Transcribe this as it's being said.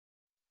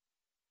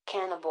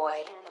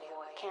Cannaboid.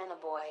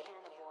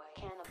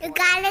 You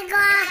gotta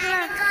go,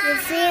 you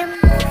feel me?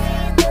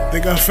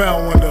 Think I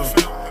found one though.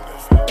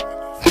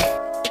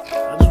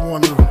 I just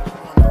wanna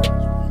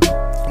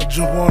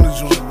jump on the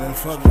joint, man.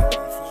 Fuck it.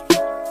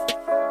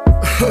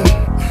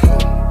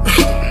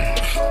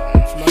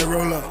 Somebody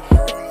roll up.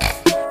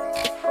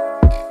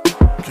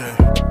 Okay.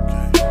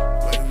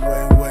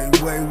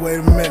 Wait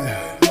a minute.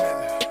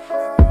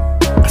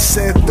 I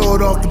said throw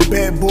it off the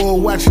bad boy,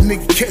 watch a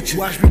nigga catch it.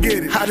 Watch me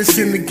get it. Hottest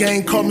in the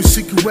game, call me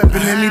secret weapon.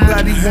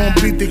 Anybody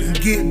want beat, they can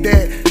get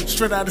that.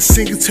 Straight out of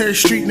Singletary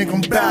Street, nigga,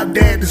 I'm bout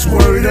that, this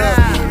word up.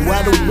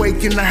 Wide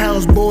awake in the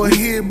house, boy.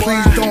 Here,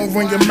 please don't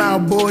run your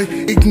mouth, boy.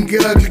 It can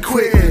get ugly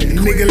quick.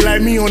 Nigga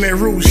like me on that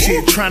root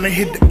shit, tryna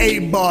hit the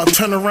 8-bar,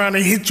 turn around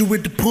and hit you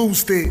with the pool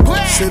stick.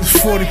 Said it's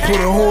 40, put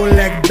a whole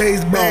like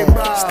baseball.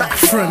 Stop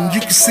frontin',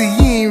 you can see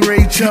you ain't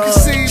Ray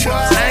Charles.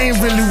 I ain't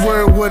really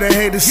worried what a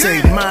hater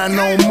say. Mine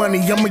on money,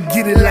 I'ma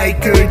get it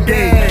like every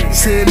day.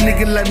 Said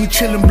nigga like me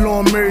chillin',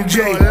 blowin' Mary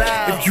J.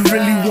 If you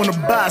really wanna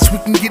box, we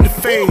can get the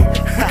fade.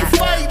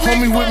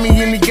 Homie with me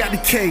and he got the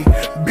K.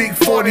 Big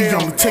 40,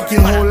 I'ma take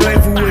your whole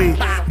life away.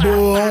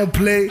 Boy, I don't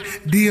play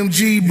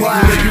DMG, boy.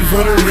 Looking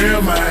for the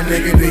real, my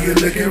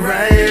nigga looking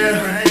right here.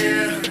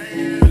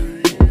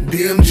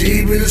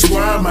 DMG with the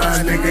squad, my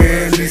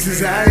nigga, at least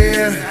it's out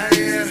here.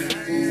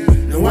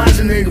 Now watch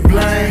a nigga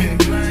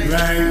blind.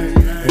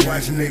 Now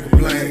watch a nigga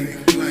blind.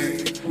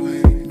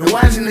 Now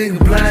watch a nigga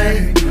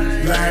blind.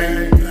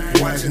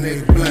 Watch a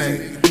nigga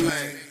blind.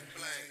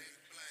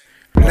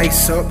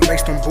 Lace up,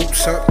 lace them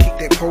boots up, keep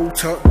that pole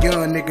tucked.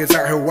 Young niggas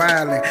out here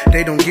wildin',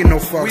 they don't get no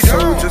fuck.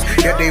 Soldiers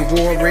got they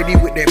war ready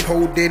with that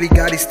pole daddy.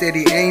 Got his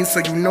steady aim, so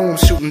you know I'm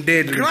shooting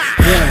deadly. 1, 2,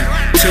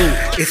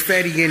 it's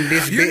fatty in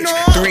this bitch.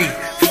 3,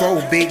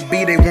 4, Big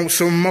B, they want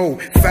some more.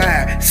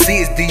 5,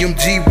 6,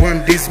 DMG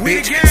run this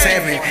bitch.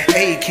 7,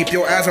 8, keep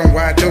your eyes on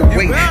wide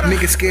awake.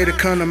 Niggas scared to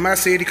come to my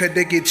city cause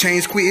they get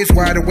changed quick. It's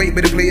wide awake,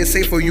 better play it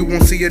safe or you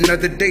won't see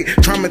another day.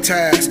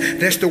 Traumatized,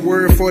 that's the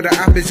word for the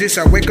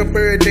opposition. I wake up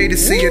every day to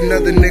see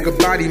another nigga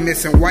body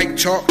missing. White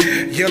chalk,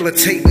 yellow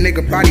tape,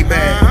 nigga body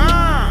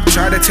bag.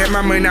 Try to take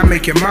my money, I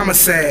make your mama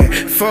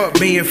sad. Fuck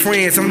being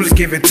friends, I'm just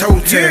giving toe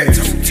tags.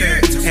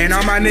 And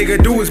all my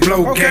nigga do is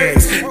blow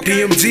gas.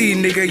 DMG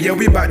nigga, yeah,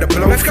 we bout to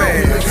blow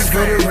fast. Looking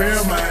for the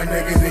real, my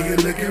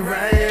nigga looking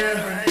right here.